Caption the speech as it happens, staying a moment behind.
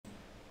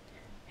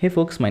Hey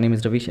folks, my name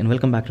is Ravish and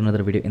welcome back to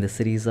another video in the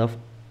series of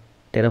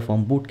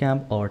Terraform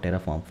Bootcamp or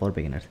Terraform for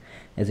beginners.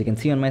 As you can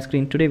see on my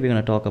screen, today we're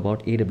going to talk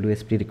about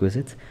AWS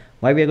prerequisites.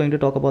 Why we are going to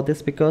talk about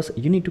this? Because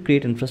you need to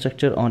create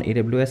infrastructure on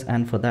AWS,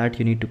 and for that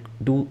you need to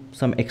do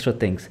some extra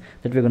things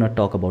that we're going to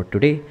talk about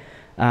today.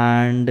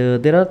 And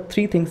there are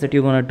three things that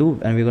you're going to do,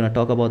 and we're going to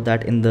talk about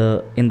that in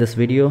this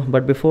video.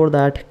 But before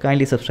that,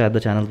 kindly subscribe the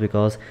channel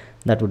because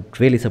that would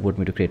really support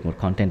me to create more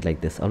content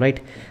like this. All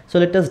right, so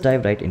let us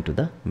dive right into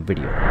the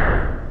video.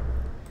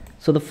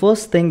 So the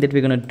first thing that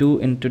we're going to do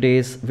in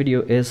today's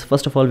video is,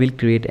 first of all, we'll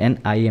create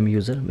an IAM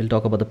user. We'll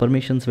talk about the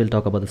permissions, we'll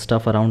talk about the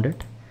stuff around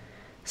it.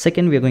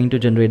 Second, we're going to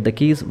generate the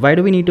keys. Why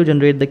do we need to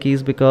generate the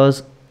keys?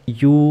 Because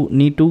you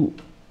need to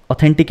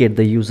authenticate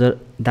the user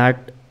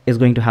that is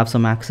going to have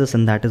some access,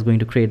 and that is going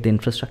to create the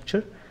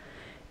infrastructure.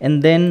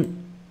 And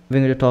then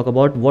we're going to talk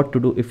about what to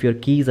do if your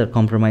keys are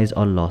compromised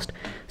or lost.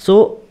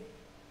 So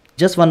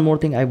just one more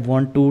thing I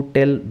want to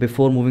tell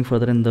before moving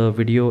further in the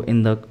video,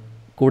 in the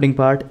coding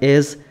part,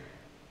 is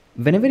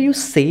whenever you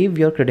save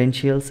your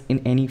credentials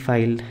in any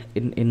file,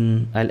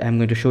 I'm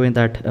going to show you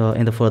that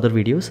in the further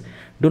videos,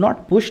 do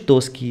not push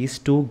those keys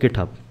to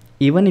GitHub.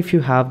 Even if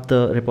you have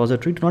the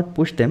repository, do not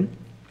push them.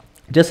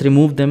 Just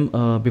remove them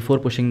before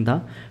pushing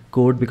the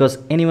code, because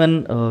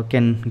anyone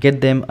can get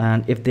them,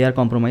 and if they are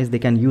compromised, they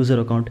can use your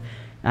account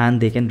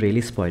and they can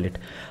really spoil it.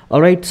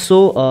 All right,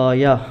 so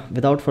yeah,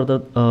 without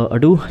further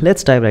ado,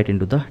 let's dive right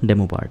into the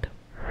demo part.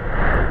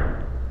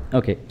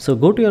 Okay, so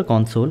go to your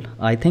console.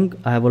 I think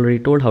I have already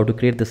told how to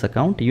create this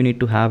account. You need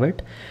to have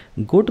it.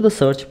 Go to the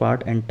search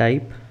part and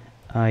type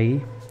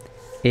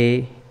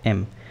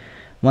IAM.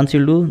 Once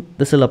you do,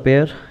 this will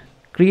appear.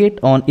 Create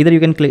on, either you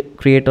can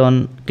click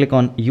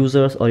on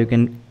users, or you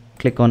can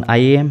click on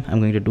IAM. I'm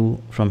going to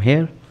do from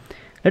here.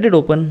 Let it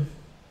open.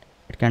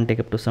 It can take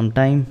up to some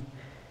time.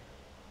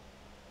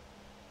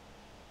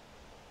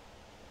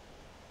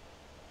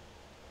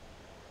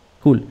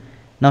 Cool.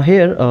 Now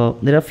here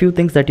there are a few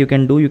things that you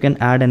can do. You can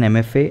add an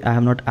MFA. I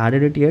have not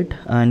added it yet,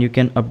 and you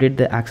can update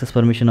the access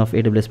permission of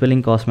AWS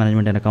billing, cost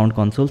management, and account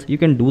consoles. You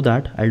can do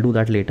that. I'll do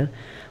that later.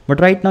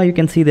 But right now you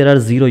can see there are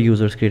 0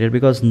 users created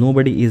because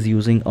nobody is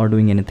using or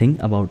doing anything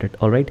about it.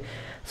 All right.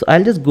 So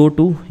I'll just go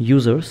to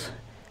users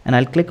and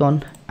I'll click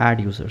on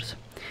add users.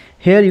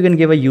 Here you can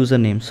give a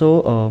username.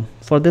 So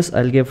for this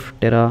I'll give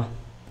Terraform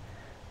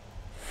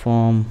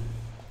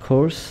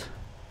course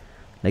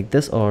like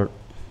this, or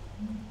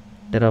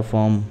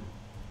Terraform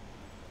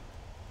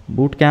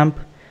Bootcamp.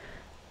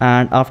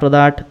 And after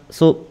that,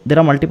 so there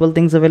are multiple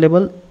things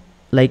available,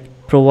 like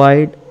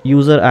provide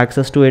user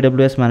access to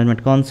AWS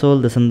management console,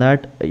 this and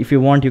that. If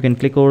you want, you can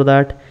click over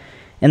that,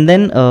 and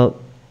then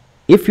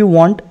if you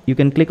want, you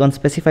can click on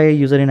specify a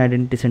user in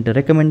identity center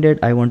recommended.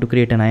 I want to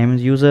create an IAM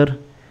user.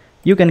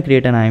 You can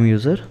create an IAM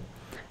user,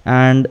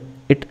 and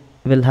it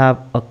will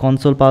have a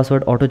console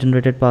password, auto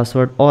generated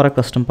password, or a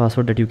custom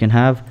password that you can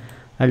have.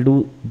 I'll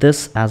do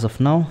this as of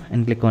now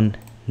and click on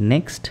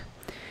next.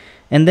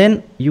 And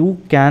then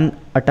you can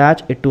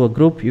attach it to a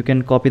group. You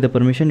can copy the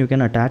permission. You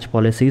can attach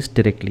policies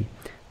directly.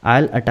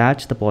 I'll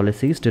attach the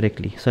policies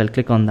directly. So I'll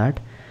click on that.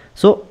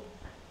 So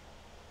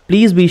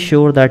please be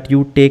sure that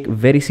you take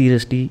very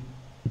seriously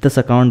this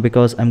account,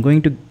 because I'm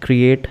going to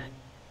create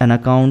an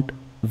account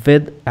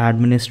with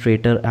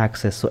administrator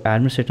access. So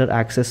administrator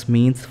access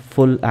means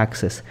full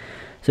access.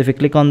 So if you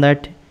click on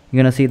that,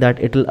 you're gonna see that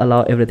it will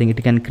allow everything.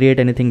 It can create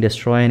anything,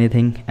 destroy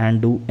anything,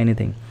 and do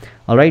anything.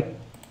 All right.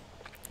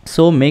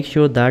 So make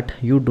sure that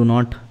you do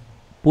not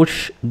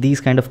push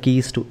these kind of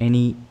keys to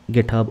any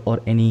GitHub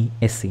or any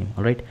SCM.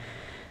 All right.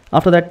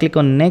 After that, click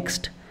on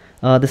next.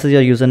 This is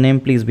your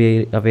username. Please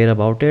be aware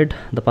about it.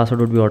 The password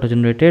would be auto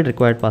generated.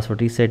 Required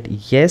password reset,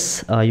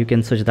 yes. You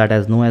can switch that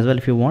as no as well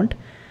if you want.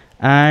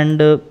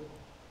 And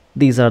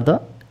these are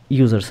the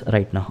users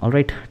right now. All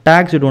right.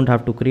 Tags you don't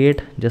have to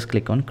create. Just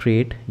click on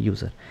create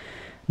user.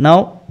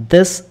 Now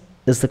this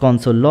is the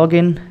console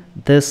login.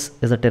 This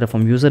is the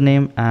Terraform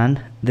username,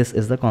 and this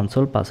is the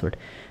console password.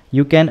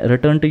 You can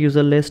return to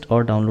user list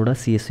or download a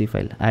CSV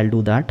file. I'll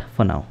do that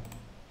for now.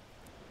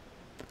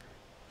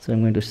 So I'm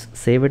going to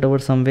save it over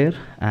somewhere,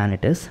 and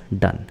it is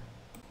done.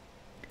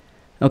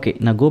 Okay,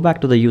 now go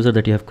back to the user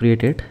that you have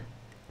created.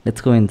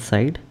 Let's go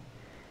inside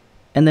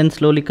and then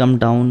slowly come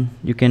down.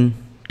 You can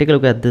take a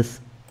look at this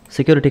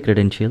security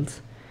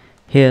credentials.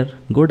 Here,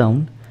 go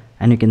down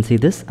and you can see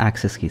this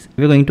access keys.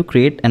 We're going to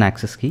create an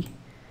access key.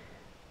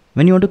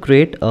 When you want to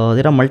create,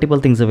 there are multiple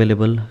things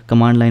available: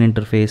 command line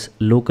interface,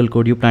 local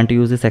code. You plan to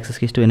use this access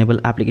keys to enable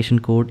application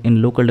code in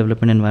local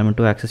development environment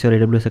to access your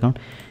AWS account.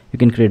 You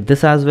can create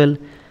this as well.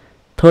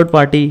 Third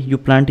party, you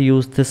plan to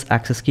use this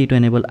access key to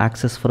enable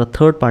access for a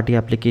third party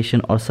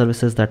application or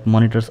services that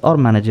monitors or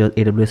manages your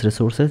AWS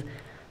resources.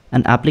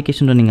 An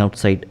application running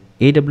outside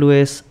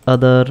AWS,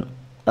 other,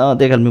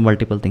 there can be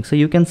multiple things. So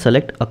you can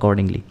select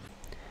accordingly.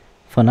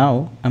 For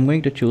now, I'm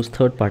going to choose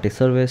third party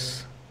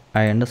service.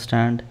 I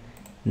understand.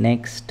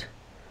 Next,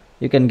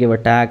 you can give a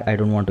tag. I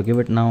don't want to give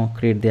it now.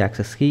 Create the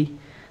access key.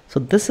 So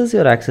this is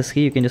your access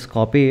key. You can just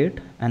copy it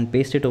and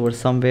paste it over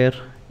somewhere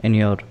in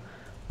your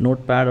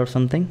notepad or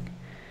something.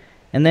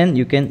 and then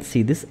you can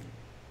see this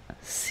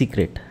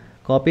secret.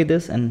 Copy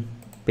this and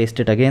paste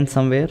it again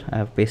somewhere. I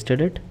have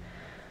pasted it.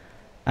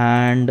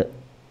 And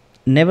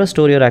never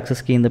store your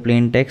access key in the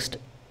plain text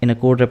in a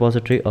code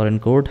repository or in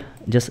code.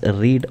 Just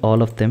read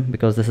all of them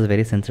because this is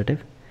very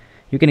sensitive.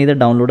 You can either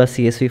download a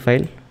CSV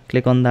file,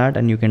 click on that,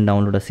 and you can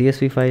download a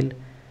CSV file,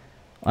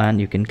 and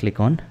you can click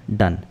on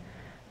done.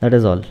 That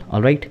is all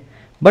right.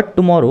 But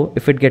tomorrow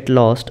if it get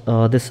lost,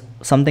 this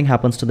something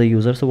happens to the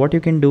user, so what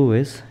you can do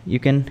is you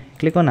can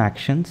click on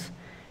actions,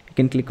 you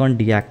can click on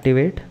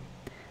deactivate.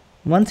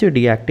 Once you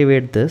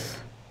deactivate this,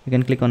 you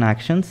can click on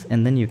actions,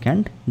 and then you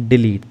can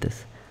delete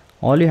this.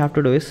 All you have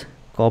to do is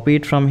copy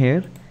it from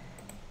here,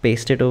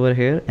 paste it over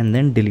here, and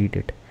then delete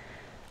it.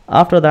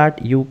 After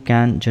that you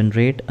can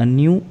generate a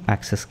new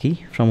access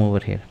key from over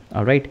here.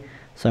 All right,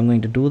 so I'm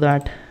going to do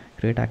that.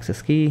 Create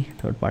access key,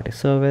 third-party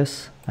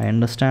service, I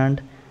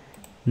understand.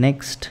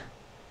 Next,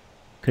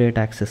 create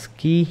access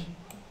key.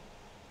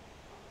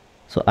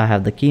 So I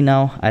have the key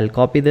now. I'll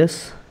copy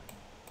this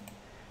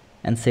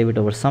and save it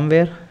over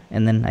somewhere,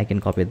 and then I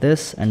can copy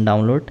this and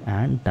download,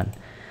 and done.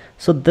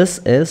 So this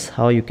is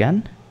how you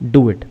can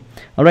do it.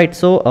 All right,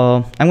 so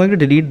I'm going to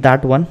delete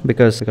that one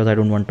because I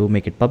don't want to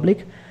make it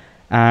public.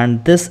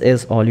 And this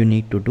is all you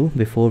need to do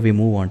before we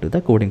move on to the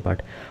coding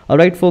part. All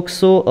right, folks,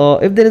 so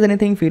if there is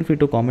anything, feel free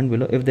to comment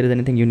below. If there is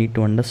anything you need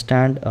to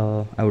understand,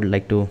 I would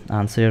like to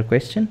answer your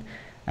question,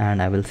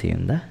 and I will see you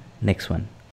in the next one.